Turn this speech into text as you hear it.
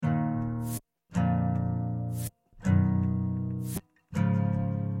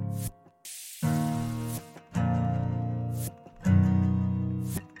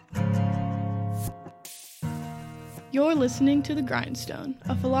You're listening to The Grindstone,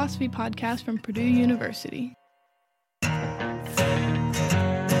 a philosophy podcast from Purdue University.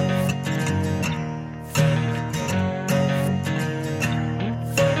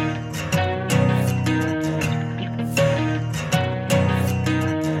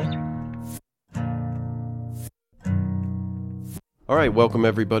 All right, welcome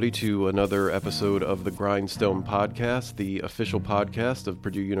everybody to another episode of the Grindstone Podcast, the official podcast of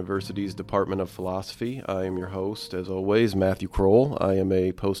Purdue University's Department of Philosophy. I am your host, as always, Matthew Kroll. I am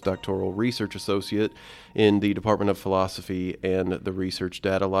a postdoctoral research associate in the Department of Philosophy and the Research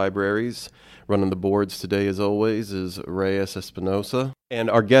Data Libraries. Running the boards today, as always, is Reyes Espinosa. And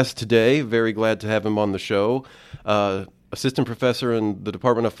our guest today, very glad to have him on the show, Assistant Professor in the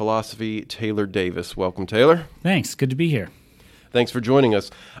Department of Philosophy, Taylor Davis. Welcome, Taylor. Thanks. Good to be here. Thanks for joining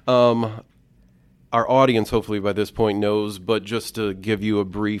us. Our audience, hopefully by this point, knows, but just to give you a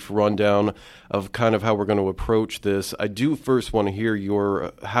brief rundown of kind of how we're going to approach this, I do first want to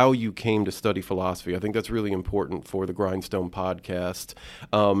hear how you came to study philosophy. I think that's really important for the Grindstone podcast.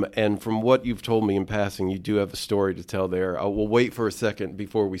 And from what you've told me in passing, you do have a story to tell there. We'll wait for a second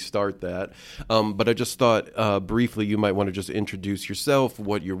before we start that. But I just thought briefly you might want to just introduce yourself,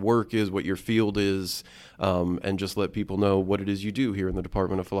 what your work is, what your field is, and just let people know what it is you do here in the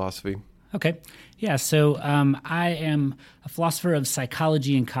Department of Philosophy. Okay. Yeah, so I am a philosopher of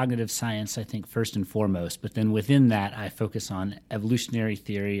psychology and cognitive science, I think, first and foremost. But then within that, I focus on evolutionary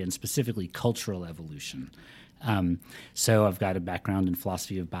theory and specifically cultural evolution. So I've got a background in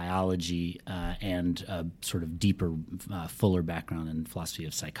philosophy of biology and a sort of deeper, fuller background in philosophy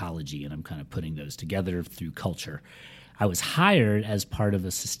of psychology, and I'm kind of putting those together through culture. I was hired as part of a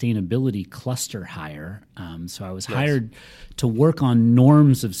sustainability cluster hire. So I was hired to work on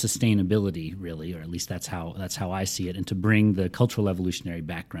norms of sustainability, really, or at least that's how I see it, and to bring the cultural evolutionary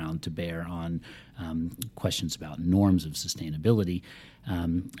background to bear on questions about norms of sustainability,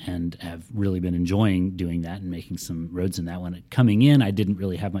 and have really been enjoying doing that and making some roads in that one. Coming in, I didn't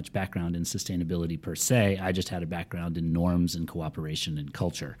really have much background in sustainability per se. I just had a background in norms and cooperation and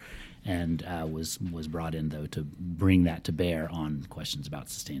culture. And was brought in, though, to bring that to bear on questions about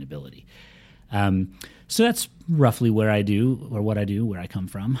sustainability. So that's roughly what I do, where I come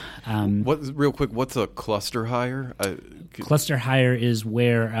from. Real quick, what's a cluster hire? Cluster hire is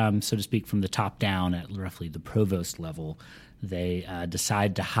where, so to speak, from the top down at roughly the provost level, they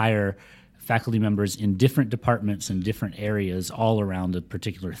decide to hire faculty members in different departments and different areas all around a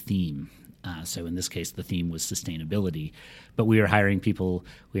particular theme. So in this case, the theme was sustainability. But we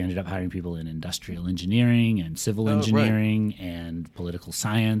ended up hiring people in industrial engineering and civil engineering and political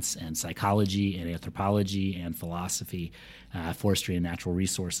science and psychology and anthropology and philosophy, forestry and natural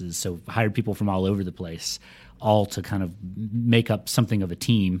resources. So hired people from all over the place, all to kind of make up something of a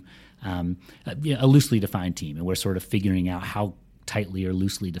team, a loosely defined team. And we're sort of figuring out how tightly or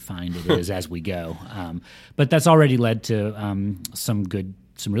loosely defined it is as we go. But that's already led to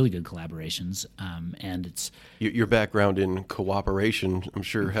some really good collaborations, and it's your background in cooperation, I'm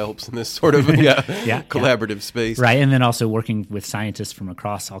sure, helps in this sort of collaborative space, right? And then also working with scientists from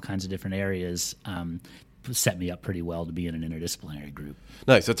across all kinds of different areas set me up pretty well to be in an interdisciplinary group.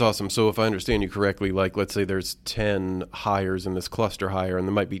 Nice, that's awesome. So if I understand you correctly, like let's say there's 10 hires in this cluster hire, and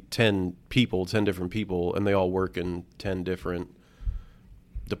there might be 10 different people, and they all work in 10 different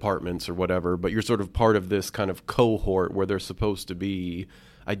departments or whatever, but you're sort of part of this kind of cohort where there's supposed to be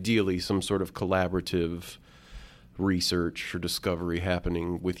ideally some sort of collaborative research or discovery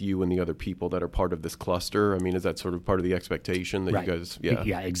happening with you and the other people that are part of this cluster. I mean, is that sort of part of the expectation that you guys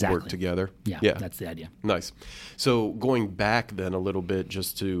exactly. work together? Yeah, that's the idea. Nice. So going back then a little bit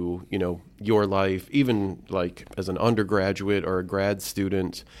just to, your life, even like as an undergraduate or a grad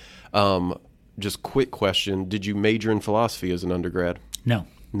student, just quick question, did you major in philosophy as an undergrad?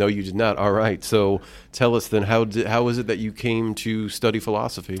 No, you did not. All right. So tell us then, how is it that you came to study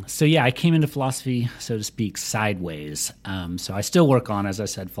philosophy? So I came into philosophy, so to speak, sideways. So I still work on, as I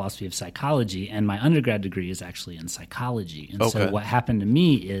said, philosophy of psychology, and my undergrad degree is actually in psychology. And so what happened to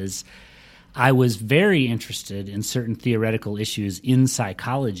me is I was very interested in certain theoretical issues in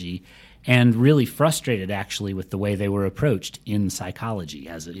psychology and really frustrated, actually, with the way they were approached in psychology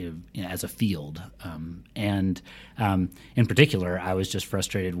as a field. And in particular, I was just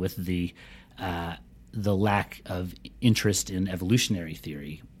frustrated with the lack of interest in evolutionary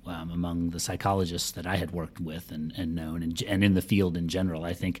theory among the psychologists that I had worked with and known, and in the field in general.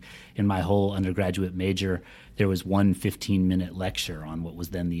 I think in my whole undergraduate major, there was one 15-minute lecture on what was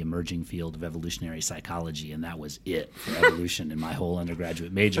then the emerging field of evolutionary psychology, and that was it for evolution in my whole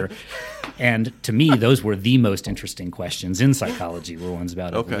undergraduate major. And to me, those were the most interesting questions in psychology, were ones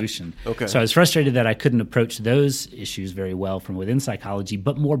about evolution. Okay. So I was frustrated that I couldn't approach those issues very well from within psychology,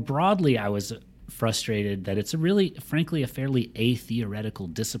 but more broadly, I was frustrated that it's frankly, a fairly atheoretical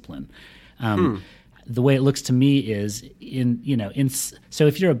discipline. The way it looks to me is so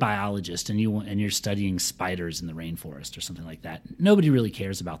if you're a biologist and you're studying spiders in the rainforest or something like that, nobody really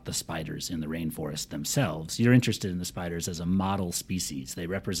cares about the spiders in the rainforest themselves. You're interested in the spiders as a model species. They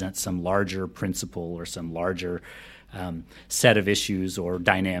represent some larger principle or some larger set of issues or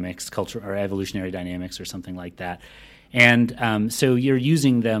dynamics, culture or evolutionary dynamics or something like that. And so you're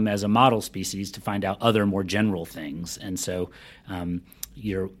using them as a model species to find out other more general things. And so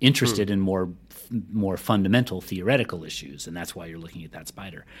you're interested in more fundamental theoretical issues, and that's why you're looking at that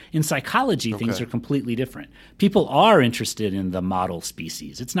spider. In psychology, things are completely different. People are interested in the model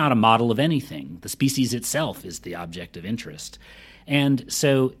species. It's not a model of anything. The species itself is the object of interest. And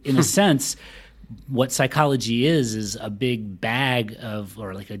so, in a sense, what psychology is a big bag of,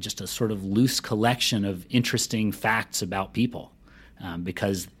 or like just a sort of loose collection of interesting facts about people,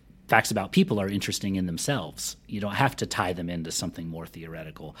 because facts about people are interesting in themselves. You don't have to tie them into something more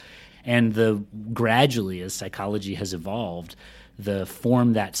theoretical. And gradually, as psychology has evolved, the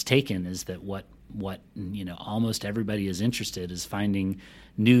form that's taken is that what almost everybody is interested is finding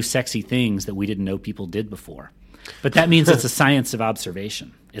new sexy things that we didn't know people did before. But that means it's a science of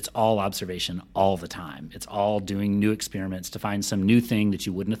observation. It's all observation all the time. It's all doing new experiments to find some new thing that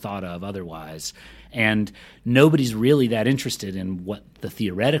you wouldn't have thought of otherwise. And nobody's really that interested in what the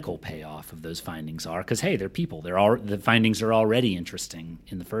theoretical payoff of those findings are because, hey, they're people. The findings are already interesting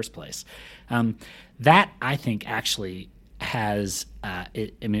in the first place. That, I think, actually has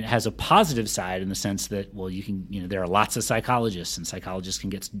it has a positive side in the sense that, well, there are lots of psychologists, and psychologists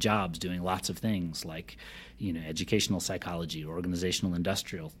can get jobs doing lots of things like educational psychology or organizational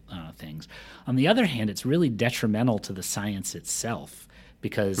industrial things. On the other hand, it's really detrimental to the science itself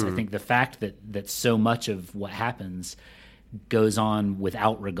because I think the fact that so much of what happens goes on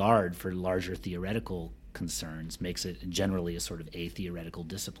without regard for larger theoretical concerns makes it generally a sort of atheoretical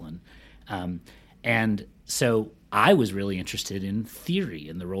discipline. And so I was really interested in theory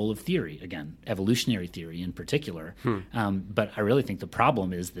and the role of theory, again, evolutionary theory in particular. But I really think the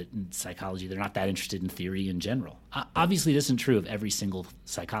problem is that in psychology, they're not that interested in theory in general. Obviously, this isn't true of every single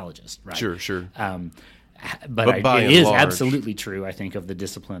psychologist, right? Sure. But it is absolutely true, I think, of the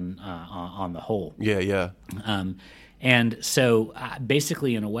discipline on the whole. Yeah. And so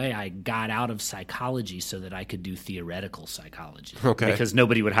basically, in a way, I got out of psychology so that I could do theoretical psychology. Okay. Because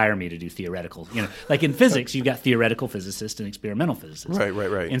nobody would hire me to do theoretical. Like in physics, you've got theoretical physicists and experimental physicists.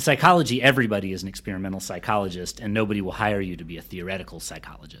 Right. In psychology, everybody is an experimental psychologist, and nobody will hire you to be a theoretical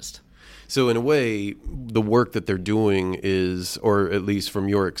psychologist. So in a way, the work that they're doing is, or at least from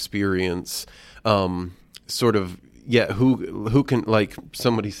your experience, sort of, yeah, who can, like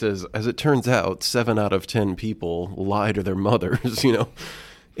somebody says, as it turns out, 7 out of 10 people lie to their mothers,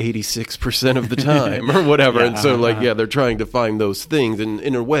 86% of the time or whatever. And so they're trying to find those things. And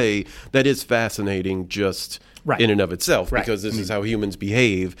in a way, that is fascinating just in and of itself because this is how humans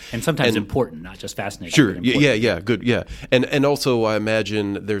behave. And sometimes important, not just fascinating. Sure. Yeah. Good. Yeah. And also I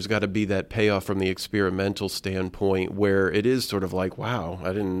imagine there's got to be that payoff from the experimental standpoint where it is sort of like, wow, I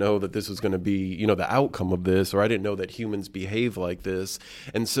didn't know that this was going to be, the outcome of this, or I didn't know that humans behave like this.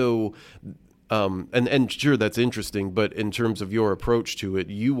 And so and sure, that's interesting, but in terms of your approach to it,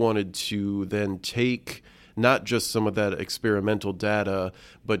 you wanted to then take not just some of that experimental data,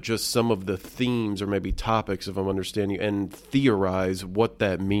 but just some of the themes or maybe topics, if I'm understanding you, and theorize what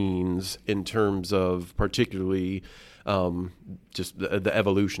that means in terms of particularly just the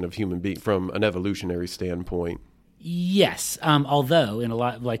evolution of human being from an evolutionary standpoint. Yes, although in a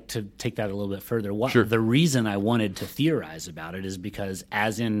lot, like to take that a little bit further, the reason I wanted to theorize about it is because,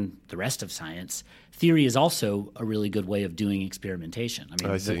 as in the rest of science, theory is also a really good way of doing experimentation.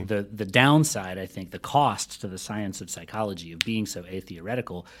 I mean, the downside, I think, the cost to the science of psychology of being so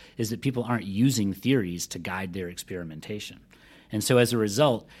atheoretical is that people aren't using theories to guide their experimentation. And so as a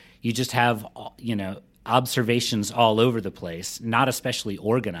result, you just have, observations all over the place, not especially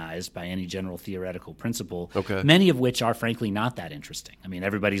organized by any general theoretical principle, Okay. many of which are frankly not that interesting. I mean,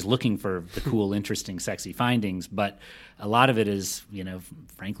 everybody's looking for the cool, interesting, sexy findings, but a lot of it is,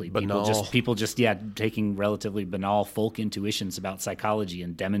 frankly, people just taking relatively banal folk intuitions about psychology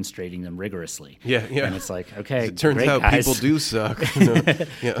and demonstrating them rigorously. Yeah. And it's like, okay, it turns great, out guys. people do suck.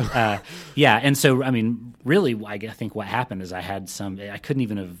 And so, I mean, really, I think what happened is I couldn't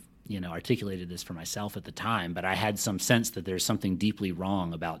even have articulated this for myself at the time, but I had some sense that there's something deeply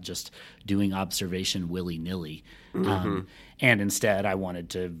wrong about just doing observation willy-nilly. And instead I wanted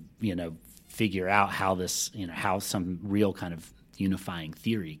to, figure out how this, how some real kind of unifying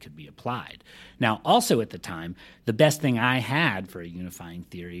theory could be applied. Now, also at the time, the best thing I had for a unifying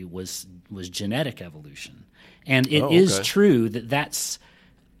theory was genetic evolution. And it is true that that's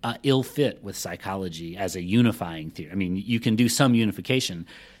ill fit with psychology as a unifying theory. I mean, you can do some unification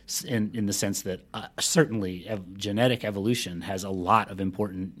in the sense that certainly genetic evolution has a lot of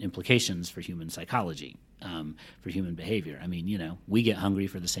important implications for human psychology, for human behavior. I mean, we get hungry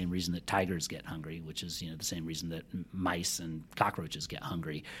for the same reason that tigers get hungry, which is, the same reason that mice and cockroaches get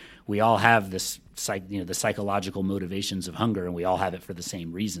hungry. We all have this, the psychological motivations of hunger, and we all have it for the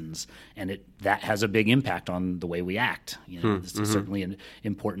same reasons, and that has a big impact on the way we act. This is certainly an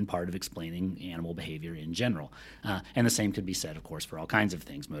important part of explaining animal behavior in general. And the same could be said, of course, for all kinds of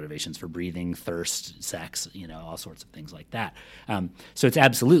things, motivations for breathing, thirst, sex, all sorts of things like that. So it's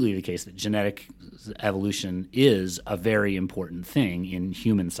absolutely the case that genetic evolution is a very important thing in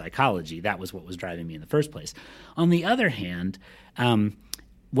human psychology. That was what was driving me in the first place. On the other hand,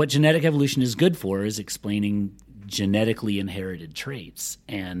 what genetic evolution is good for is explaining genetically inherited traits.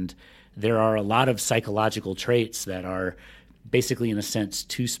 And there are a lot of psychological traits that are basically, in a sense,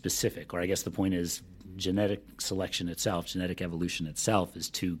 too specific. Or I guess the point is genetic selection itself, genetic evolution itself is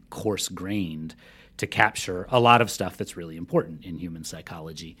too coarse-grained to capture a lot of stuff that's really important in human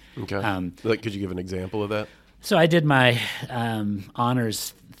psychology. Okay. Could you give an example of that? So I did my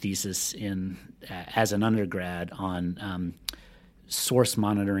honors thesis as an undergrad on source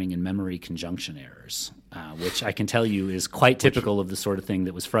monitoring and memory conjunction errors, which I can tell you is quite typical of the sort of thing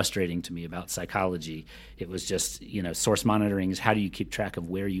that was frustrating to me about psychology. It was just, source monitoring is how do you keep track of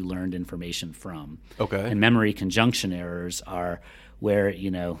where you learned information from. Okay. And memory conjunction errors are where,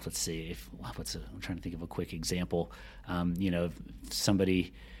 let's see, I'm trying to think of a quick example. If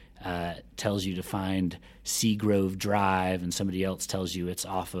somebody tells you to find Seagrove Drive and somebody else tells you it's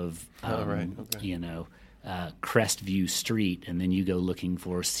off of, Crestview Street, and then you go looking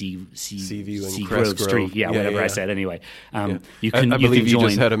for Seaview and Crestgrove Street. Whatever I said. Anyway, you can. I believe you join.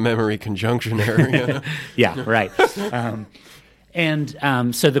 Just had a memory conjunction error. Yeah, right.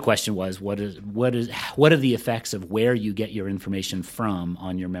 So the question was, what are the effects of where you get your information from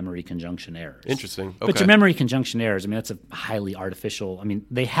on your memory conjunction errors? Interesting. Okay. But your memory conjunction errors, that's a highly artificial.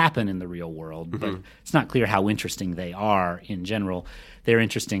 They happen in the real world, but it's not clear how interesting they are in general. They're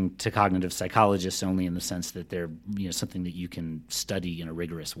interesting to cognitive psychologists only in the sense that they're something that you can study in a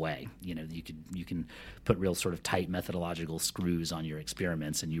rigorous way. You can put real sort of tight methodological screws on your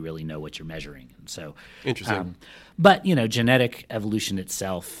experiments, and you really know what you're measuring. And so interesting. But genetic evolution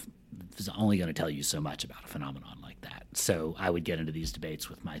itself is only going to tell you so much about a phenomenon like that. So I would get into these debates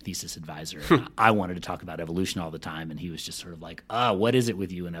with my thesis advisor. I wanted to talk about evolution all the time, and he was just sort of like, what is it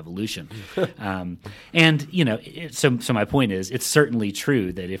with you in evolution? So my point is, it's certainly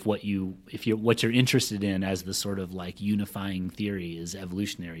true that if what you're interested in as the sort of like unifying theory is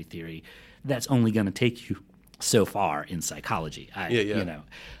evolutionary theory, that's only going to take you so far in psychology.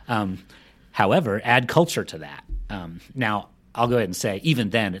 However, add culture to that. Now, I'll go ahead and say, even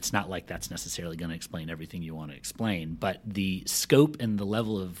then, it's not like that's necessarily going to explain everything you want to explain, but the scope and the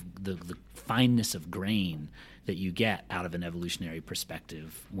level of the fineness of grain that you get out of an evolutionary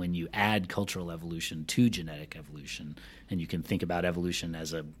perspective when you add cultural evolution to genetic evolution, and you can think about evolution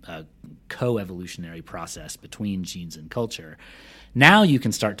as a co-evolutionary process between genes and culture, now you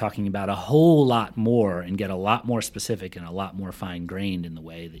can start talking about a whole lot more and get a lot more specific and a lot more fine-grained in the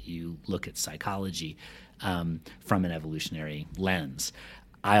way that you look at psychology from an evolutionary lens.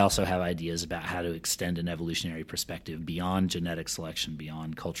 I also have ideas about how to extend an evolutionary perspective beyond genetic selection,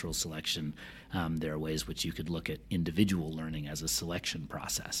 beyond cultural selection. There are ways which you could look at individual learning as a selection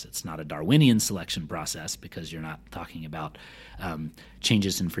process. It's not a Darwinian selection process because you're not talking about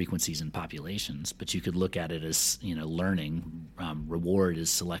changes in frequencies in populations, but you could look at it as learning. Reward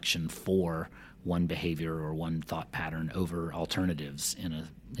is selection for one behavior or one thought pattern over alternatives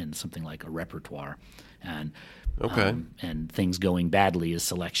in something like a repertoire. And and things going badly is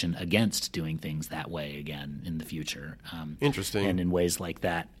selection against doing things that way again in the future. Interesting. And in ways like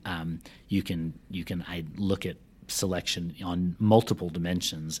that, you can can I look at selection on multiple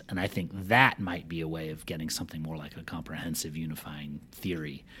dimensions, and I think that might be a way of getting something more like a comprehensive unifying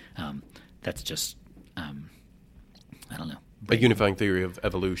theory. That's just I don't know. A unifying theory of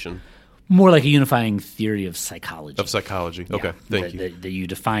evolution. More like a unifying theory of psychology. Of psychology. Okay, thank you. That you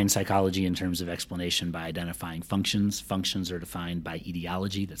define psychology in terms of explanation by identifying functions. Functions are defined by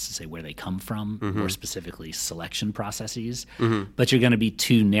etiology, that's to say where they come from, more specifically selection processes. But you're going to be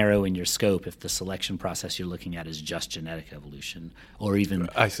too narrow in your scope if the selection process you're looking at is just genetic evolution, or even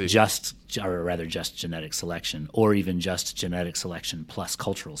just genetic selection, or even just genetic selection plus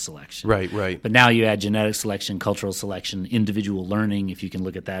cultural selection. Right. But now you add genetic selection, cultural selection, individual learning, if you can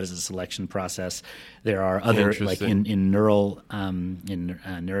look at that as a selection process. There are other, like in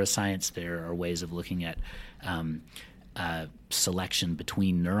neuroscience, there are ways of looking at selection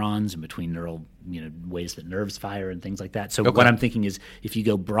between neurons and between neural, ways that nerves fire and things like that. So what I'm thinking is, if you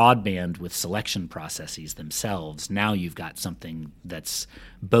go broadband with selection processes themselves, now you've got something that's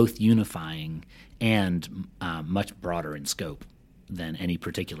both unifying and much broader in scope than any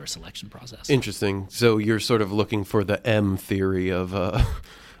particular selection process. Interesting. So you're sort of looking for the M theory of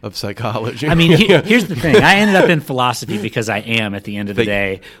psychology. I mean, here's the thing. I ended up in philosophy because I am, at the end of the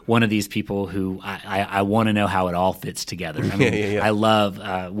day, one of these people who I want to know how it all fits together. I mean, I love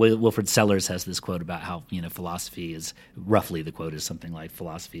Wilfrid Sellers has this quote about how philosophy is, roughly the quote is something like,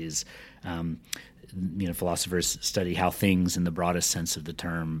 philosophy is philosophers study how things in the broadest sense of the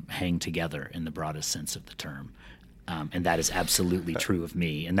term hang together in the broadest sense of the term. And that is absolutely true of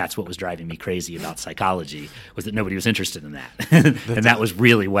me. And that's what was driving me crazy about psychology, was that nobody was interested in that. And that was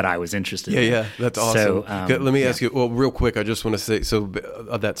really what I was interested in. Yeah, that's awesome. So, let me ask you, well, real quick, I just want to say,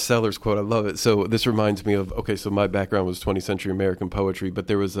 that Sellers quote, I love it. So this reminds me of, so my background was 20th century American poetry, but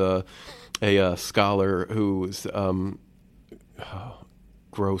there was a scholar who was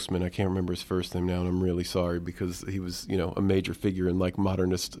Grossman. I can't remember his first name now, and I'm really sorry, because he was, a major figure in like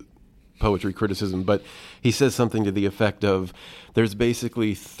modernist poetry criticism, but he says something to the effect of, there's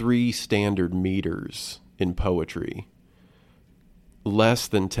basically 3 standard meters in poetry: less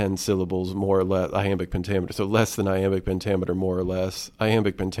than 10 syllables, more or less, iambic pentameter. So less than iambic pentameter, more or less,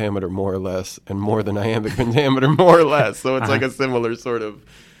 iambic pentameter, more or less, and more than iambic pentameter, more or less. So it's like a similar sort of,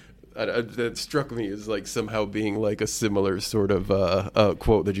 that struck me as like somehow being like a similar sort of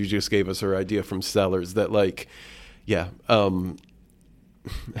quote that you just gave us, or idea from Sellers, that like,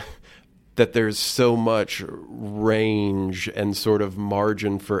 that there's so much range and sort of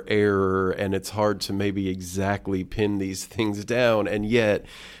margin for error, and it's hard to maybe exactly pin these things down, and yet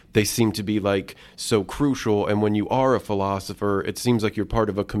they seem to be like so crucial. And when you are a philosopher, it seems like you're part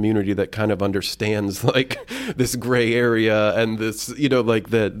of a community that kind of understands like this gray area, and this,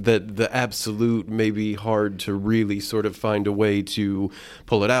 like that the absolute may be hard to really sort of find a way to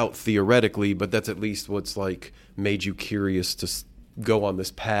pull it out theoretically, but that's at least what's like made you curious to go on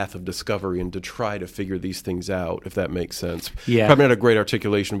this path of discovery and to try to figure these things out, if that makes sense. Yeah. Probably not a great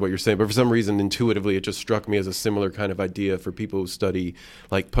articulation of what you're saying, but for some reason, intuitively, it just struck me as a similar kind of idea for people who study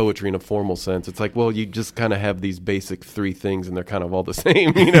like poetry in a formal sense. It's like, well, you just kind of have these basic 3 things, and they're kind of all the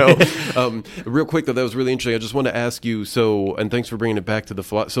same, Real quick, though, that was really interesting. I just want to ask you, and thanks for bringing it back to the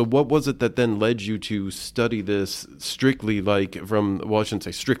philosophy. So what was it that then led you to study this strictly, like from, well, I shouldn't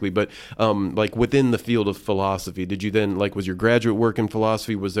say strictly, but like within the field of philosophy? Did you then, like, was your graduate work in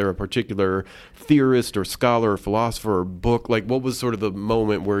philosophy? Was there a particular theorist or scholar or philosopher or book? Like, what was sort of the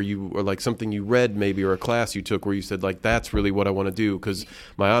moment where you, or like something you read maybe, or a class you took where you said, like, that's really what I want to do? Because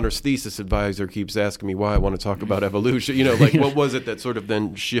my honors thesis advisor keeps asking me why I want to talk about evolution. Like, what was it that sort of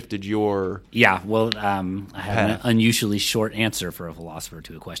then shifted your I have an unusually short answer for a philosopher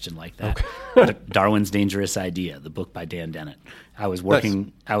to a question like that. Okay. Darwin's Dangerous Idea, the book by Dan Dennett. I was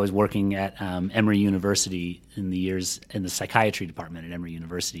working at Emory University in the psychiatry department at Emory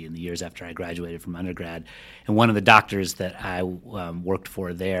University in the years after I graduated from undergrad, and one of the doctors that I worked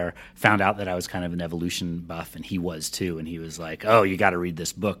for there found out that I was kind of an evolution buff, and he was too, and he was like, "Oh, you got to read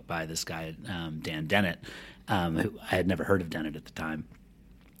this book by this guy Dan Dennett." Who I had never heard of Dennett at the time.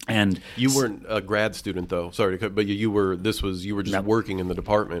 And you weren't a grad student, though. Sorry, but you were just working in the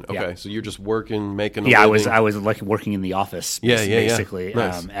department. Okay, so you're just working, making a living. I was like working in the office, basically,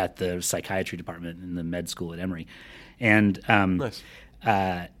 Nice. At the psychiatry department in the med school at Emory, and nice.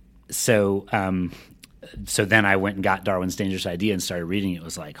 So then I went and got Darwin's Dangerous Idea and started reading it. It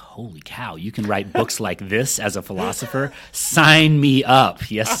was like, holy cow, you can write books like this as a philosopher? Sign me up.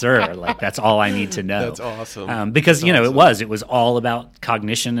 Yes, sir. Like, that's all I need to know. That's awesome. Because, it was all about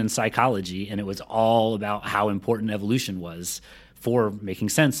cognition and psychology, and it was all about how important evolution was for making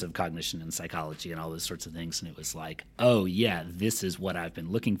sense of cognition and psychology and all those sorts of things. And it was like, oh, yeah, this is what I've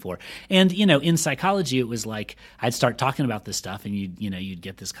been looking for. And, in psychology, it was like I'd start talking about this stuff and you'd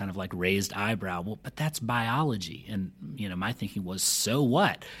get this kind of like raised eyebrow. Well, but that's biology. And, my thinking was, so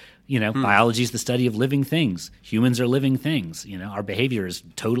what? Biology is the study of living things. Humans are living things. Our behavior is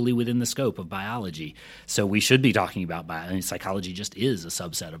totally within the scope of biology. So we should be talking about biology. Psychology just is a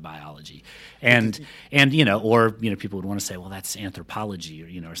subset of biology. And people would want to say, well, that's anthropology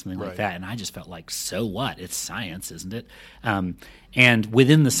or something like that. And I just felt like, so what? It's science, isn't it? And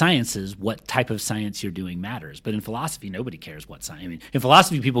within the sciences, what type of science you're doing matters. But in philosophy, nobody cares what science. In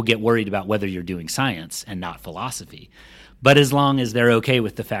philosophy, people get worried about whether you're doing science and not philosophy. But as long as they're okay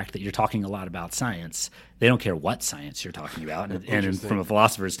with the fact that you're talking a lot about science, they don't care what science you're talking about. And from a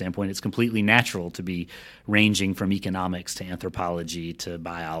philosopher's standpoint, it's completely natural to be ranging from economics to anthropology to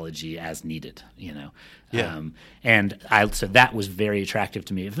biology as needed, Yeah. So that was very attractive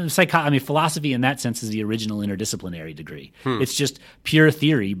to me. Philosophy in that sense is the original interdisciplinary degree. It's just pure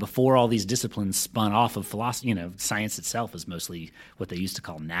theory before all these disciplines spun off of philosophy. Science itself is mostly what they used to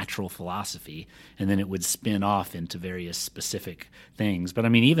call natural philosophy, and then it would spin off into various specific things.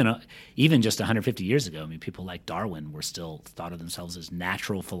 But even just 150 years ago, people like Darwin were still thought of themselves as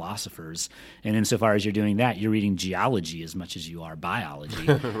natural philosophers. And insofar as you're doing that, you're reading geology as much as you are biology.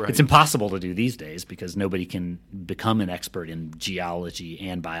 Right. It's impossible to do these days because nobody can become an expert in geology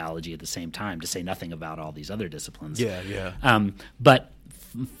and biology at the same time, to say nothing about all these other disciplines. But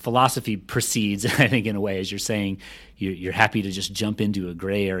philosophy proceeds, I think, in a way, as you're saying, you're happy to just jump into a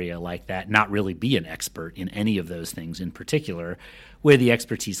gray area like that, not really be an expert in any of those things in particular. Where the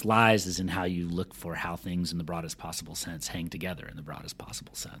expertise lies is in how you look for how things in the broadest possible sense hang together in the broadest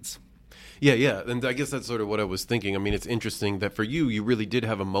possible sense. Yeah. And I guess that's sort of what I was thinking. It's interesting that for you, you really did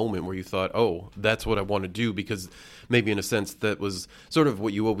have a moment where you thought, oh, that's what I want to do, because maybe in a sense that was sort of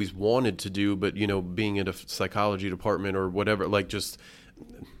what you always wanted to do, but, being in a psychology department or whatever, like just...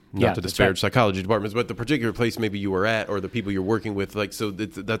 Not to disparage psychology departments, but the particular place maybe you were at or the people you're working with, so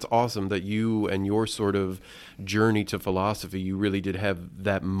that's awesome that you and your sort of journey to philosophy, you really did have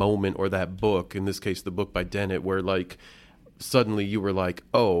that moment or that book, in this case the book by Dennett, where like suddenly you were like,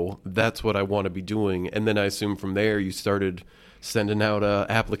 oh, that's what I want to be doing. And then I assume from there you started sending out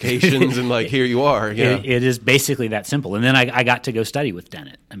applications and like, here you are. Yeah. It is basically that simple. And then I got to go study with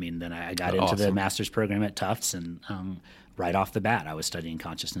Dennett. Then I got into the master's program at Tufts, and right off the bat, I was studying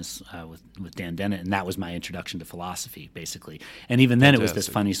consciousness with Dan Dennett, and that was my introduction to philosophy, basically. And even then, It was this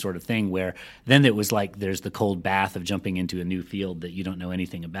funny sort of thing where then it was like there's the cold bath of jumping into a new field that you don't know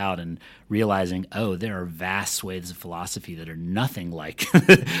anything about and realizing, oh, there are vast swathes of philosophy that are nothing like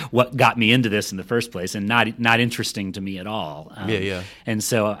what got me into this in the first place, and not interesting to me at all. And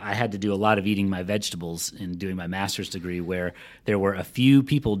so I had to do a lot of eating my vegetables in doing my master's degree, where there were a few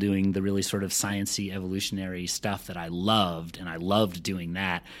people doing the really sort of sciencey evolutionary stuff that I loved, and I loved doing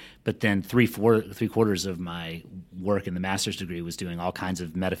that. But then three quarters of my work in the master's degree was doing all kinds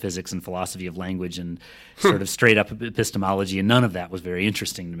of metaphysics and philosophy of language and sort of straight up epistemology, and none of that was very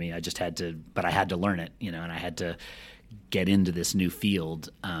interesting to me. I had to learn it, and I had to get into this new field.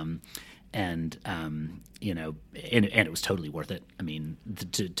 And it was totally worth it.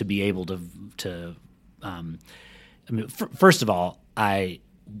 To be able to first of all, I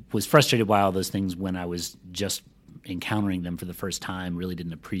was frustrated by all those things when I was just encountering them for the first time, really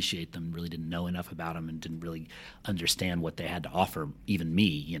didn't appreciate them, really didn't know enough about them, and didn't really understand what they had to offer, even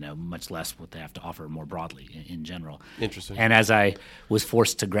me, much less what they have to offer more broadly in general. Interesting. And as I was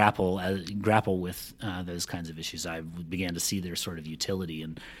forced to grapple with those kinds of issues, I began to see their sort of utility.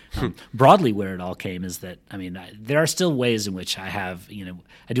 And broadly where it all came is that, there are still ways in which I have,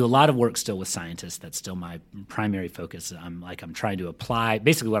 I do a lot of work still with scientists. That's still my primary focus. I'm trying to apply,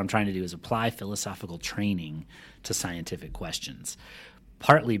 basically what I'm trying to do is apply philosophical training to scientific questions,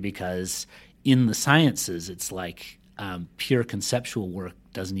 partly because in the sciences it's like pure conceptual work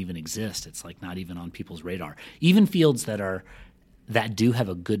doesn't even exist. It's like not even on people's radar. Even fields that do have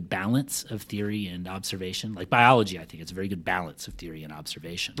a good balance of theory and observation, like biology, I think it's a very good balance of theory and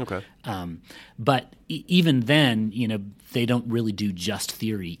observation. Okay. But even then, they don't really do just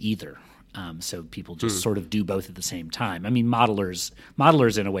theory either. So people just sort of do both at the same time.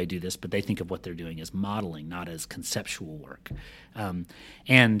 Modelers in a way do this, but they think of what they're doing as modeling, not as conceptual work.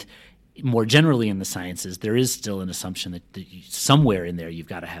 And more generally in the sciences, there is still an assumption that somewhere in there you've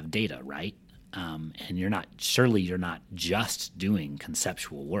got to have data, right? And you're not just doing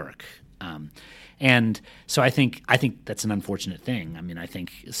conceptual work. And so I think that's an unfortunate thing. I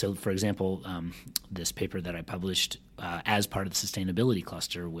think so. For example, this paper that I published as part of the sustainability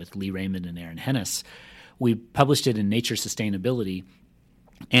cluster with Lee Raymond and Aaron Hennis we published it in Nature Sustainability.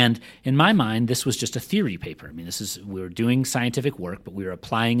 And in my mind, this was just a theory paper. I mean, we were doing scientific work, but we were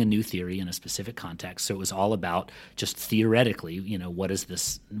applying a new theory in a specific context. So it was all about just theoretically, what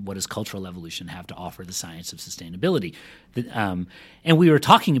does cultural evolution have to offer the science of sustainability? And we were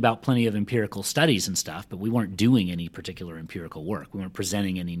talking about plenty of empirical studies and stuff, but we weren't doing any particular empirical work. We weren't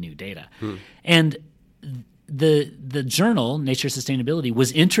presenting any new data. And the journal, Nature Sustainability,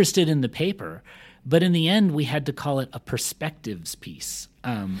 was interested in the paper, but in the end, we had to call it a perspectives piece.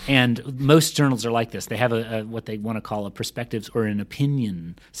 And most journals are like this. They have a what they want to call a perspectives or an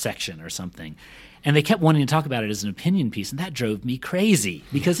opinion section or something. And they kept wanting to talk about it as an opinion piece, and that drove me crazy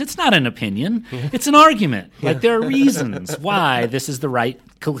because it's not an opinion. It's an argument. Like there are reasons why this is the right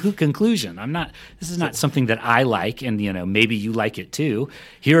conclusion. This is not something that I like, and maybe you like it too.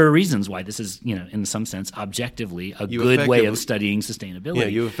 Here are reasons why this is, in some sense, objectively a good way of studying sustainability. Yeah,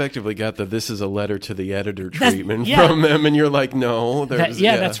 you effectively got this is a letter to the editor treatment from them, and you're like, no.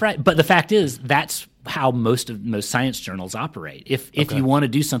 That's right. But the fact is, that's how most science journals operate. If you want to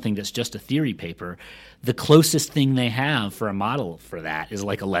do something that's just a theory paper, the closest thing they have for a model for that is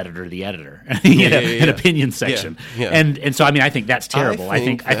like a letter to the editor, an opinion section. And so I think that's terrible. I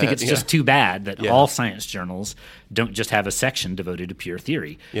think it's just too bad that all science journals don't just have a section devoted to pure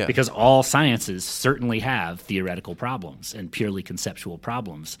theory, because all sciences certainly have theoretical problems and purely conceptual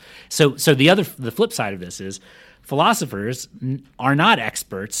problems. So the flip side of this is philosophers are not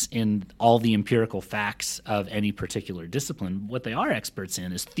experts in all the empirical facts of any particular discipline. What they are experts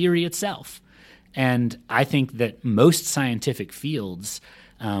in is theory itself. And I think that most scientific fields,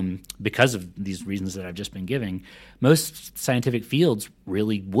 because of these reasons that I've just been giving, most scientific fields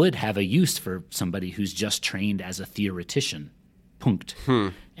really would have a use for somebody who's just trained as a theoretician. Punct.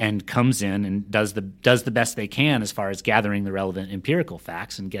 And comes in and does the best they can as far as gathering the relevant empirical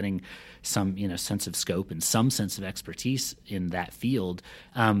facts and getting some sense of scope and some sense of expertise in that field.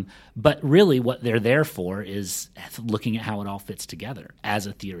 But really what they're there for is looking at how it all fits together as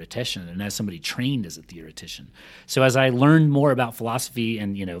a theoretician and as somebody trained as a theoretician. So as I learned more about philosophy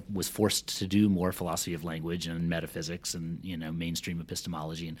and was forced to do more philosophy of language and metaphysics and mainstream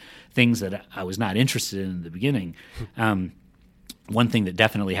epistemology and things that I was not interested in the beginning, one thing that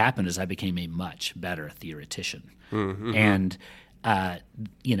definitely happened is I became a much better theoretician. And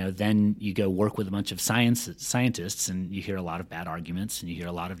then you go work with a bunch of scientists, and you hear a lot of bad arguments, and you hear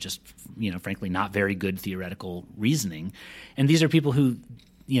a lot of just, frankly, not very good theoretical reasoning. And these are people who,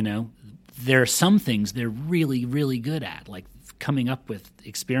 there are some things they're really, really good at, like coming up with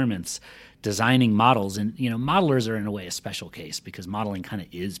experiments, designing models. And, modelers are in a way a special case because modeling kind of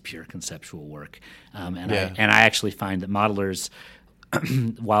is pure conceptual work. And I actually find that modelers,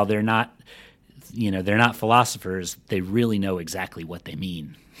 while they're not philosophers, they really know exactly what they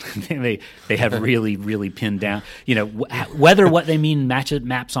mean. they have really, really pinned down, whether what they mean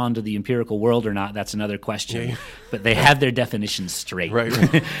maps onto the empirical world or not, that's another question. But they have their definitions straight.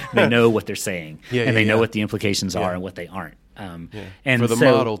 Right. They know what they're saying, and they know what the implications are and what they aren't. And for the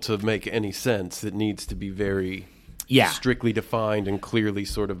model to make any sense, it needs to be very strictly defined and clearly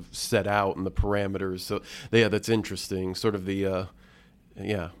sort of set out in the parameters. So that's interesting. Sort of the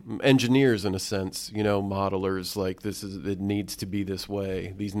engineers in a sense, modelers, like it needs to be this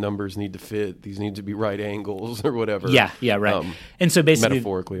way. These numbers need to fit. These need to be right angles or whatever. Right. And so basically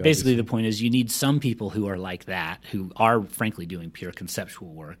the point is you need some people who are like that, who are frankly doing pure conceptual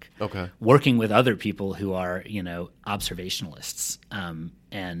work. Okay. Working with other people who are, observationalists.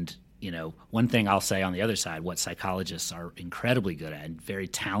 And one thing I'll say on the other side, what psychologists are incredibly good at and very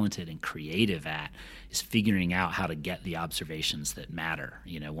talented and creative at is figuring out how to get the observations that matter.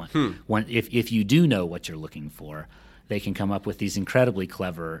 If you do know what you're looking for, they can come up with these incredibly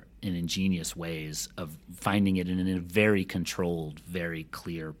clever and ingenious ways of finding it in a very controlled, very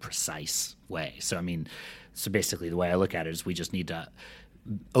clear, precise way. So basically the way I look at it is we just need to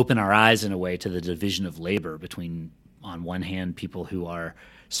open our eyes in a way to the division of labor between, on one hand, people who are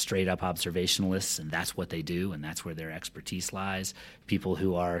straight up observationalists, and that's what they do, and that's where their expertise lies. People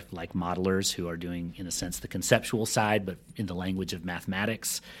who are like modelers, who are doing, in a sense, the conceptual side, but in the language of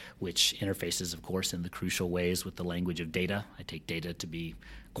mathematics, which interfaces, of course, in the crucial ways with the language of data. I take data to be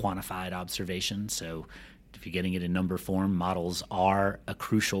quantified observation. So if you're getting it in number form, models are a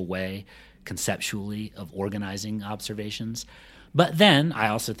crucial way conceptually of organizing observations. But then I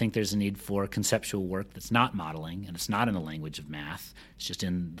also think there's a need for conceptual work that's not modeling, and it's not in the language of math. It's just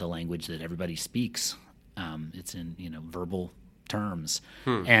in the language that everybody speaks. It's in verbal terms.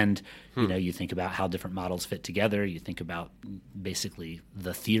 And you think about how different models fit together. You think about basically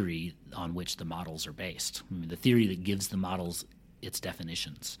the theory on which the models are based. The theory that gives the models its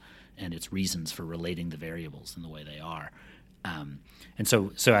definitions and its reasons for relating the variables in the way they are. And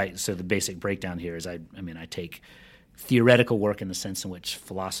so the basic breakdown here is I take theoretical work in the sense in which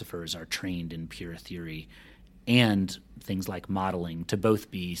philosophers are trained in pure theory, and things like modeling to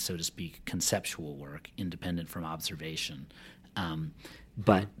both be, so to speak, conceptual work, independent from observation.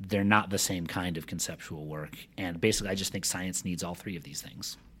 But they're not the same kind of conceptual work. And basically, I just think science needs all three of these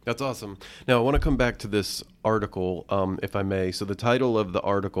things. That's awesome. Now, I want to come back to this article, if I may. So the title of the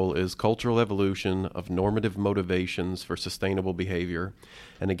article is Cultural Evolution of Normative Motivations for Sustainable Behavior.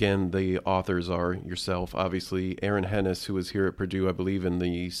 And again, the authors are yourself, obviously, Aaron Hennis, who is here at Purdue, I believe, in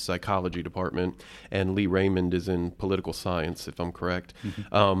the psychology department, and Lee Raymond is in political science, if I'm correct.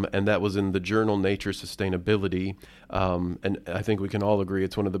 Mm-hmm. And that was in the journal Nature Sustainability. And I think we can all agree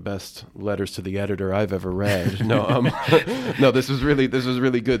it's one of the best letters to the editor I've ever read. No, this was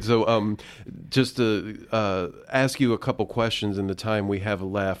really good. So just to ask you a couple questions in the time we have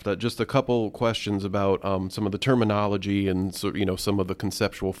left, just a couple questions about some of the terminology and some of the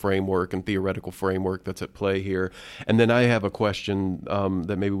conceptual framework and theoretical framework that's at play here. And then I have a question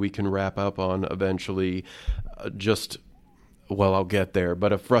that maybe we can wrap up on eventually. I'll get there,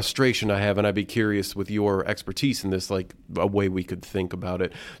 but a frustration I have, and I'd be curious with your expertise in this, like a way we could think about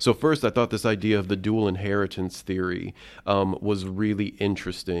it. So first, I thought this idea of the dual inheritance theory was really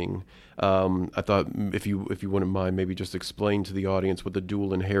interesting. I thought if you wouldn't mind, maybe just explain to the audience what the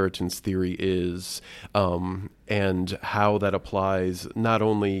dual inheritance theory is, and how that applies. Not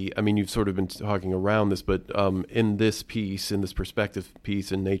only, you've sort of been talking around this, but in this perspective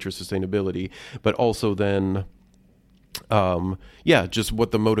piece in Nature Sustainability, but also then. Just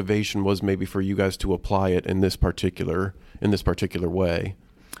what the motivation was maybe for you guys to apply it in this particular way.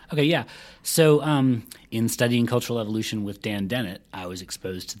 Okay, yeah. So in studying cultural evolution with Dan Dennett, I was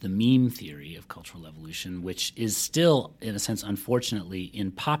exposed to the meme theory of cultural evolution, which is still, in a sense, unfortunately,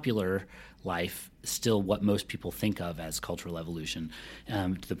 in popular life, still what most people think of as cultural evolution,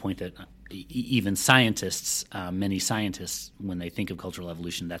 to the point that even scientists, many scientists, when they think of cultural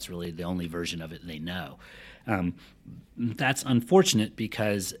evolution, that's really the only version of it they know. That's unfortunate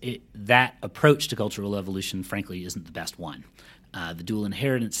because that approach to cultural evolution, frankly, isn't the best one. The dual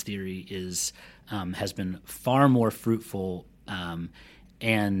inheritance theory has been far more fruitful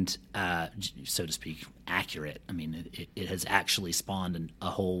and, so to speak, accurate. It has actually spawned a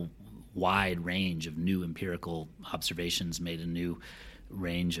whole wide range of new empirical observations, made a new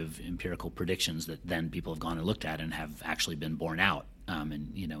range of empirical predictions that then people have gone and looked at and have actually been borne out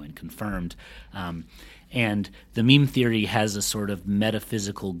and confirmed. And the meme theory has a sort of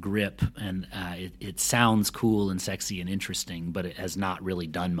metaphysical grip, and it sounds cool and sexy and interesting, but it has not really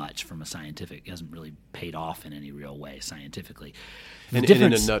done much from it hasn't really paid off in any real way scientifically. And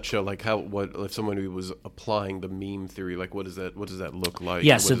in a nutshell, like what if someone who was applying the meme theory, like what does that look like?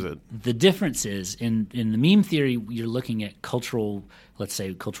 Yeah, the difference is in the meme theory, you're looking at cultural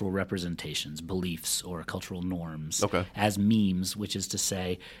representations, beliefs, or cultural norms as memes, which is to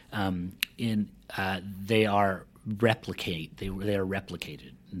say, they are replicated.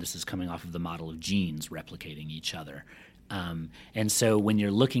 And this is coming off of the model of genes replicating each other. And so when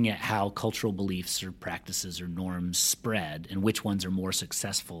you're looking at how cultural beliefs or practices or norms spread and which ones are more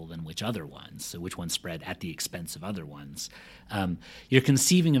successful than which other ones, so which ones spread at the expense of other ones, you're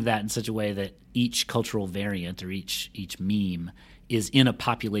conceiving of that in such a way that each cultural variant or each meme is in a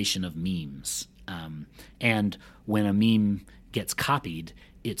population of memes. And when a meme gets copied,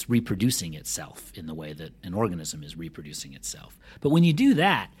 it's reproducing itself in the way that an organism is reproducing itself. But when you do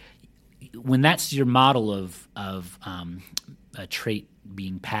that, when that's your model of a trait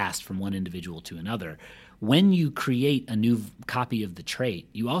being passed from one individual to another, when you create a new copy of the trait,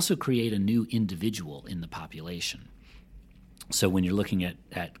 you also create a new individual in the population. So when you're looking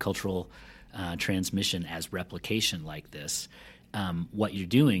at cultural transmission as replication like this, what you're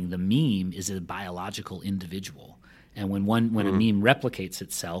doing, the meme is a biological individual. And when a meme replicates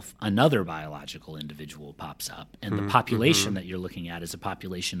itself, another biological individual pops up. And the population that you're looking at is a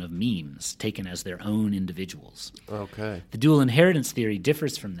population of memes taken as their own individuals. Okay. The dual inheritance theory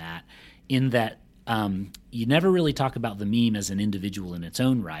differs from that in that you never really talk about the meme as an individual in its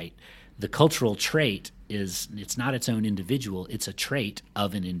own right. The cultural trait it's not its own individual, it's a trait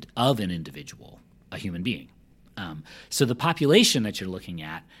of an individual, a human being. So the population that you're looking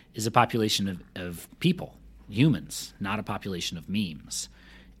at is a population of people, humans, not a population of memes.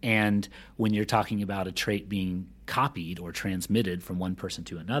 And when you're talking about a trait being copied or transmitted from one person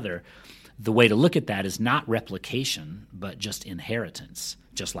to another, the way to look at that is not replication, but just inheritance,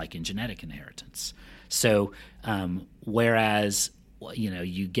 just like in genetic inheritance. So whereas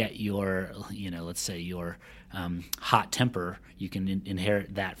you get your, let's say your hot temper, you can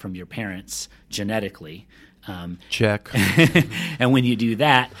inherit that from your parents genetically. Check. And when you do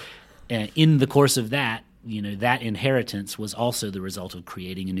that, in the course of that, that inheritance was also the result of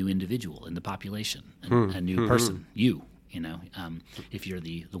creating a new individual in the population, a new person, if you're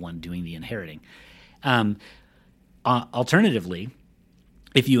the one doing the inheriting. Alternatively,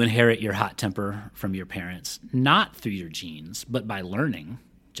 if you inherit your hot temper from your parents, not through your genes, but by learning,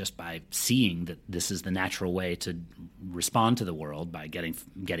 just by seeing that this is the natural way to respond to the world, by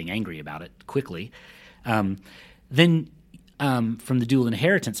getting angry about it quickly, then from the dual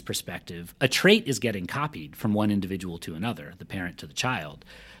inheritance perspective, a trait is getting copied from one individual to another, the parent to the child,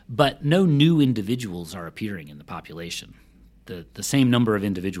 but no new individuals are appearing in the population. The same number of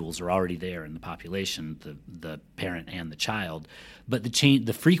individuals are already there in the population, the parent and the child, but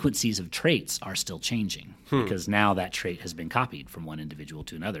the frequencies of traits are still changing because now that trait has been copied from one individual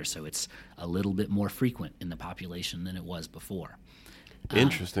to another, so it's a little bit more frequent in the population than it was before.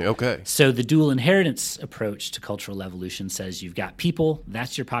 Interesting. Okay. So the dual inheritance approach to cultural evolution says you've got people,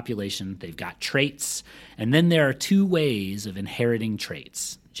 that's your population, they've got traits, and then there are two ways of inheriting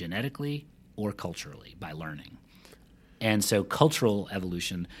traits, genetically or culturally, by learning. And so cultural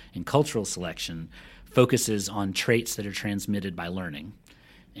evolution and cultural selection focuses on traits that are transmitted by learning,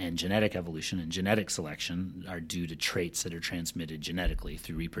 and genetic evolution and genetic selection are due to traits that are transmitted genetically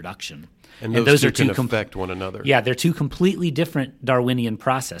through reproduction. And those two can affect one another. Yeah, they're two completely different Darwinian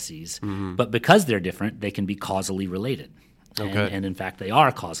processes, but because they're different, they can be causally related. Okay. And in fact, they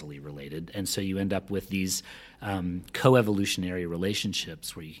are causally related. And so you end up with these co-evolutionary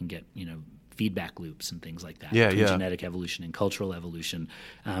relationships where you can get, feedback loops and things like that. Between genetic evolution and cultural evolution,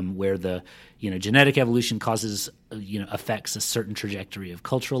 where the genetic evolution affects a certain trajectory of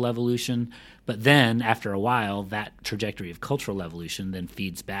cultural evolution, but then after a while that trajectory of cultural evolution then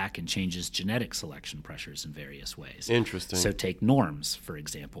feeds back and changes genetic selection pressures in various ways. Interesting. So take norms, for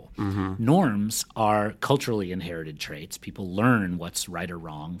example. Norms are culturally inherited traits. People learn what's right or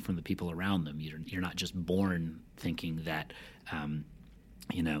wrong from the people around them. You're not just born thinking that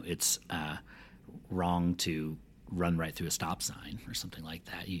it's wrong to run right through a stop sign or something like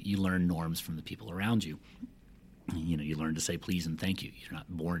that. You learn norms from the people around you. You learn to say please and thank you. You're not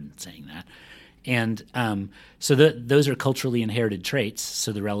born saying that. And so those are culturally inherited traits,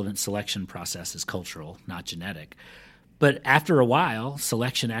 so the relevant selection process is cultural, not genetic. But after a while,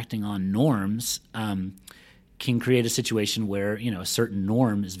 selection acting on norms can create a situation where a certain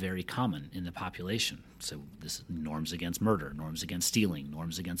norm is very common in the population. So this is norms against murder, norms against stealing,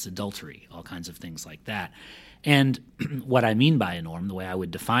 norms against adultery, all kinds of things like that. And what I mean by a norm, the way I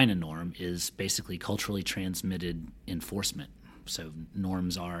would define a norm, is basically culturally transmitted enforcement. So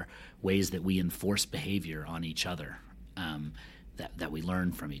norms are ways that we enforce behavior on each other, that we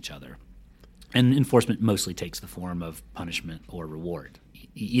learn from each other. And enforcement mostly takes the form of punishment or reward.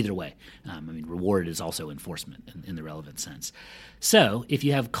 Either way. Reward is also enforcement in the relevant sense. So if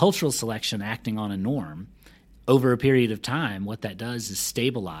you have cultural selection acting on a norm, over a period of time, what that does is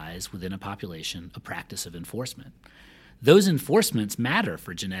stabilize within a population a practice of enforcement. Those enforcements matter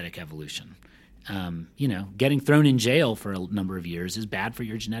for genetic evolution. Getting thrown in jail for a number of years is bad for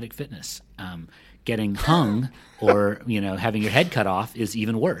your genetic fitness. Getting hung or having your head cut off is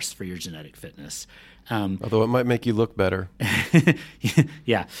even worse for your genetic fitness. Although it might make you look better.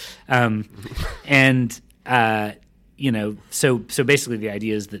 Yeah. So basically the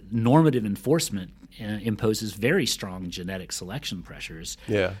idea is that normative enforcement imposes very strong genetic selection pressures.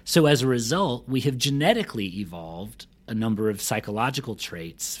 Yeah. So as a result, we have genetically evolved a number of psychological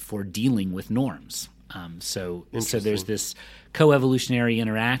traits for dealing with norms. So there's this co-evolutionary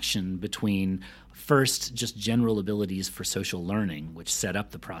interaction between first, just general abilities for social learning, which set up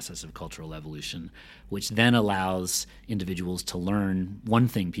the process of cultural evolution, which then allows individuals to learn. One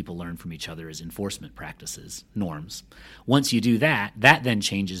thing people learn from each other is enforcement practices, norms. Once you do that, that then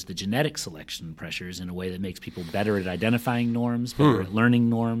changes the genetic selection pressures in a way that makes people better at identifying norms, better at learning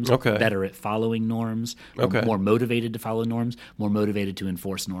norms, better at following norms, more motivated to follow norms, more motivated to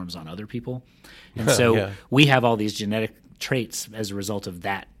enforce norms on other people. And so we have all these genetic traits as a result of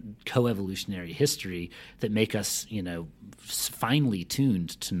that co-evolutionary history that make us, finely tuned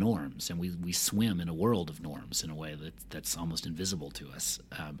to norms, and we swim in a world of norms in a way that's almost invisible to us.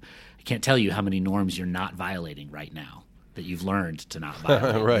 I can't tell you how many norms you're not violating right now that you've learned to not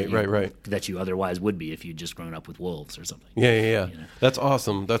violate. Right. That you otherwise would be if you'd just grown up with wolves or something. Yeah. That's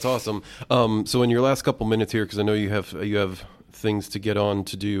awesome. So in your last couple minutes here, because I know you have things to get on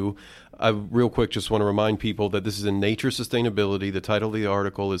to do. I real quick just want to remind people that this is in Nature Sustainability. The title of the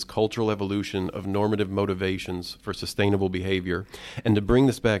article is Cultural Evolution of Normative Motivations for Sustainable Behavior. And to bring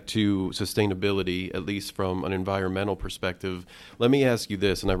this back to sustainability, at least from an environmental perspective, let me ask you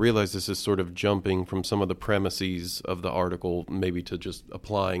this, and I realize this is sort of jumping from some of the premises of the article, maybe to just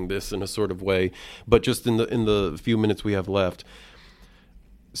applying this in a sort of way, but just in the few minutes we have left.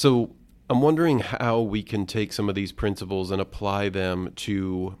 So I'm wondering how we can take some of these principles and apply them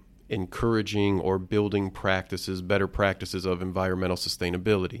to encouraging or building practices, better practices of environmental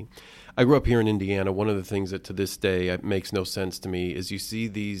sustainability. I grew up here in Indiana. One of the things that to this day makes no sense to me is you see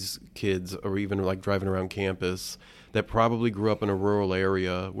these kids, or even like driving around campus, that probably grew up in a rural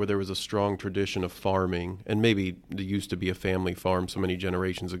area where there was a strong tradition of farming, and maybe there used to be a family farm so many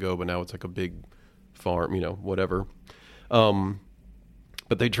generations ago, but now it's like a big farm, whatever.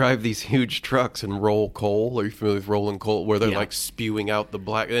 But they drive these huge trucks and roll coal. Are you familiar with rolling coal? Where they're like spewing out the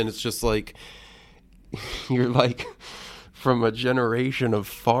black, and it's just like you're like from a generation of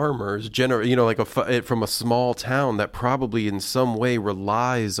farmers, from a small town that probably in some way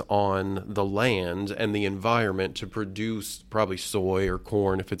relies on the land and the environment to produce probably soy or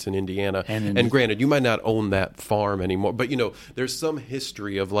corn if it's in Indiana. And granted, you might not own that farm anymore, but there's some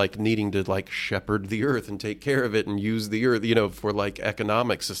history of like needing to like shepherd the earth and take care of it and use the earth, for like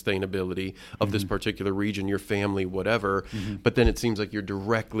economic sustainability of this particular region, your family, whatever. But then it seems like you're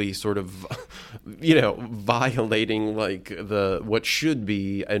directly sort of, violating like what should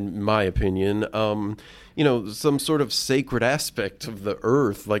be, in my opinion, some sort of sacred aspect of the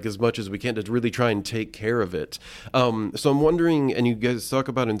earth, like as much as we can to really try and take care of it. So I'm wondering, and you guys talk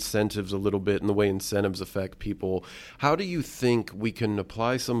about incentives a little bit and the way incentives affect people. How do you think we can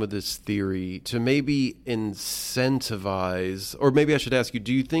apply some of this theory to maybe incentivize, or maybe I should ask you,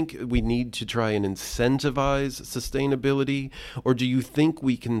 do you think we need to try and incentivize sustainability, or do you think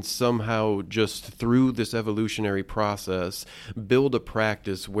we can somehow just through this evolutionary process build a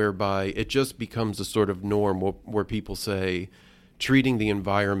practice whereby it just becomes a sort of norm where people say treating the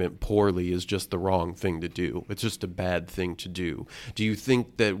environment poorly is just the wrong thing to do. It's just a bad thing to do. Do you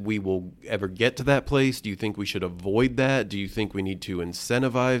think that we will ever get to that place? Do you think we should avoid that? Do you think we need to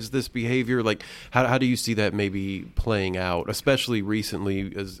incentivize this behavior? Like, how do you see that maybe playing out, especially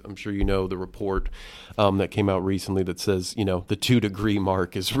recently, as I'm sure you know, the report that came out recently that says, the 2-degree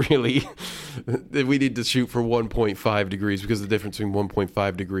mark is really, we need to shoot for 1.5 degrees because the difference between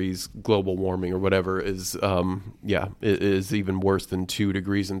 1.5 degrees global warming or whatever is even worse than 2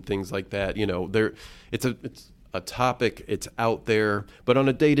 degrees and things like that. It's a topic, it's out there, but on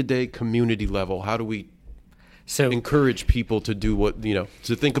a day-to-day community level, how do we encourage people to do what,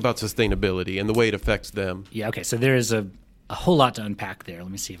 to think about sustainability and the way it affects them? Yeah. Okay. So there is a whole lot to unpack there.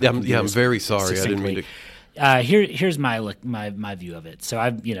 Let me see if I can I'm very sorry. I didn't mean to. Here's my view of it. So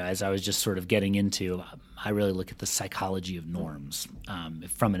as I was just sort of getting into, I really look at the psychology of norms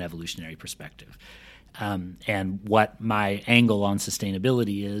from an evolutionary perspective. And what my angle on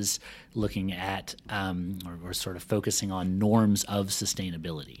sustainability is looking at or sort of focusing on norms of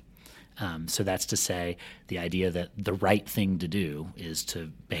sustainability. So that's to say the idea that the right thing to do is to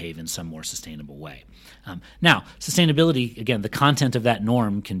behave in some more sustainable way. Now, sustainability, again, the content of that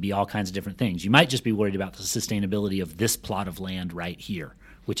norm can be all kinds of different things. You might just be worried about the sustainability of this plot of land right here,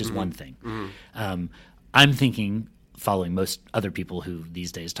 which is one thing. I'm thinking, following most other people who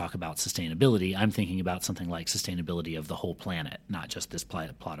these days talk about sustainability, I'm thinking about something like sustainability of the whole planet, not just this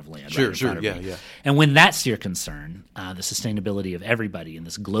plot of land. Sure, yeah. And when that's your concern, the sustainability of everybody in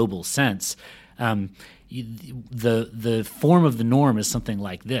this global sense, the form of the norm is something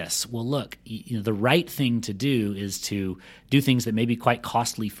like this. Well, look, the right thing to do is to do things that may be quite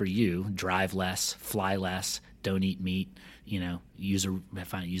costly for you: drive less, fly less, don't eat meat. Use a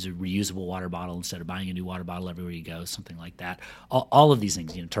reusable water bottle instead of buying a new water bottle everywhere you go, something like that. All of these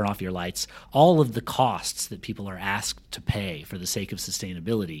things, turn off your lights, all of the costs that people are asked to pay for the sake of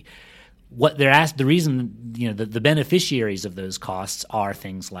sustainability. What they're asked, the reason, the beneficiaries of those costs are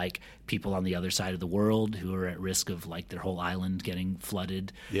things like people on the other side of the world who are at risk of like their whole island getting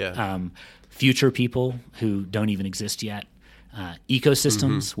flooded. Yeah. Future people who don't even exist yet.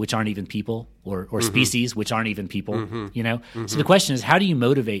 Ecosystems, which aren't even people, or species, which aren't even people, So the question is, how do you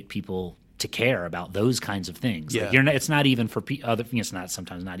motivate people to care about those kinds of things? Yeah. Like it's not even for other. It's not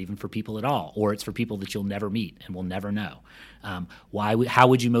sometimes not even for people at all, or it's for people that you'll never meet and will never know. How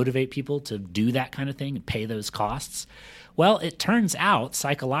would you motivate people to do that kind of thing and pay those costs? Well, it turns out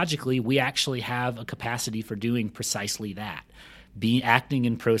psychologically we actually have a capacity for doing precisely that, acting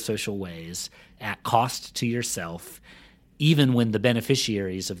in pro-social ways at cost to yourself, even when the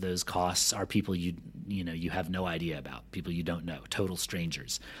beneficiaries of those costs are people you have no idea about, people you don't know, total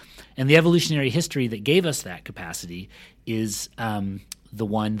strangers. And the evolutionary history that gave us that capacity is the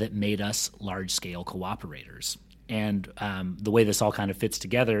one that made us large-scale cooperators. And the way this all kind of fits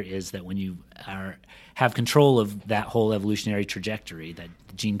together is that when you have control of that whole evolutionary trajectory, that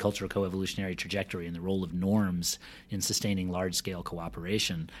gene-culture coevolutionary trajectory and the role of norms in sustaining large-scale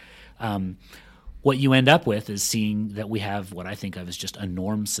cooperation, what you end up with is seeing that we have what I think of as just a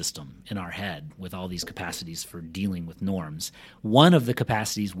norm system in our head with all these capacities for dealing with norms. One of the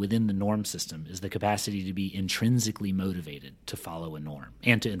capacities within the norm system is the capacity to be intrinsically motivated to follow a norm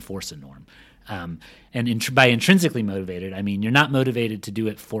and to enforce a norm. By intrinsically motivated, I mean you're not motivated to do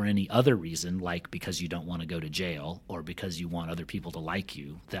it for any other reason, like because you don't want to go to jail or because you want other people to like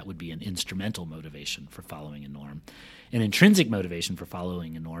you. That would be an instrumental motivation for following a norm. An intrinsic motivation for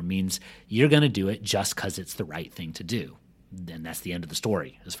following a norm means you're going to do it just because it's the right thing to do. Then that's the end of the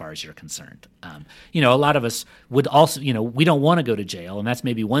story as far as you're concerned. A lot of us would also, we don't want to go to jail, and that's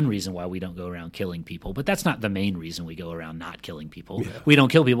maybe one reason why we don't go around killing people, but that's not the main reason we go around not killing people. Yeah. We don't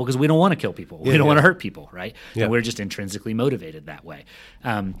kill people because we don't want to kill people. We don't want to hurt people, right? Yeah. And we're just intrinsically motivated that way.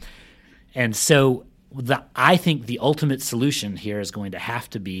 And so I think the ultimate solution here is going to have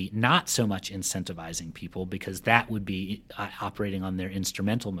to be not so much incentivizing people, because that would be operating on their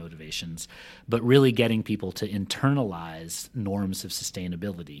instrumental motivations, but really getting people to internalize norms of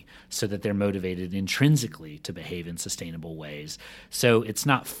sustainability so that they're motivated intrinsically to behave in sustainable ways. So it's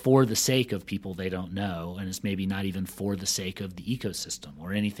not for the sake of people they don't know, and it's maybe not even for the sake of the ecosystem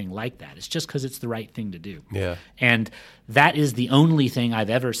or anything like that. It's just because it's the right thing to do. Yeah. And that is the only thing I've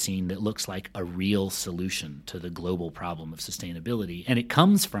ever seen that looks like a real solution to the global problem of sustainability. And it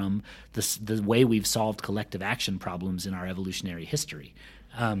comes from the way we've solved collective action problems in our evolutionary history.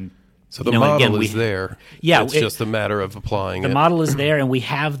 So the model is there. Yeah, it's just a matter of applying it. The model is there, and we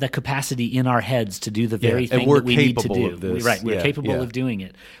have the capacity in our heads to do the very thing that we need to do. Of this. Right, we're capable of doing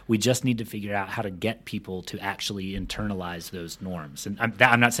it. We just need to figure out how to get people to actually internalize those norms. And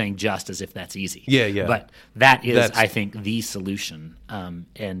I'm not saying just as if that's easy. Yeah. But that's I think, the solution.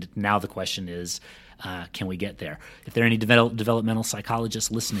 And now the question is, can we get there? If there are any developmental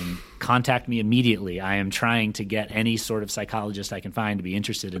psychologists listening, contact me immediately. I am trying to get any sort of psychologist I can find to be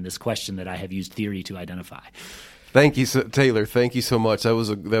interested in this question that I have used theory to identify. Thank you, Taylor. Thank you so much. That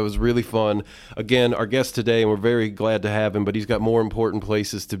was really fun. Again, our guest today, and we're very glad to have him, but he's got more important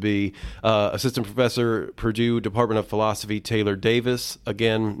places to be. Assistant Professor, Purdue Department of Philosophy, Taylor Davis.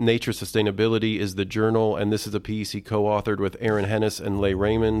 Again, Nature Sustainability is the journal, and this is a piece he co-authored with Aaron Hennis and Lee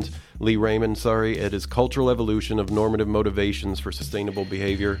Raymond. It is Cultural Evolution of Normative Motivations for Sustainable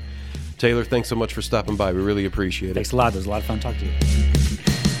Behavior. Taylor, thanks so much for stopping by. We really appreciate it. Thanks a lot. It was a lot of fun talking to you.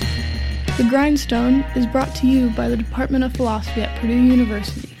 The Grindstone is brought to you by the Department of Philosophy at Purdue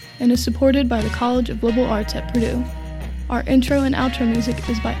University and is supported by the College of Liberal Arts at Purdue. Our intro and outro music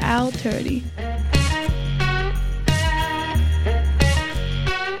is by Al Turity.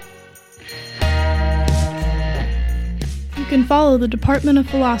 You can follow the Department of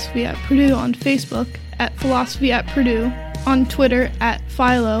Philosophy at Purdue on Facebook at Philosophy at Purdue, on Twitter at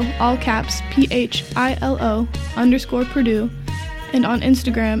Philo, all caps, PHILO_Purdue, and on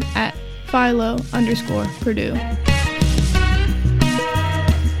Instagram at Philo_Purdue.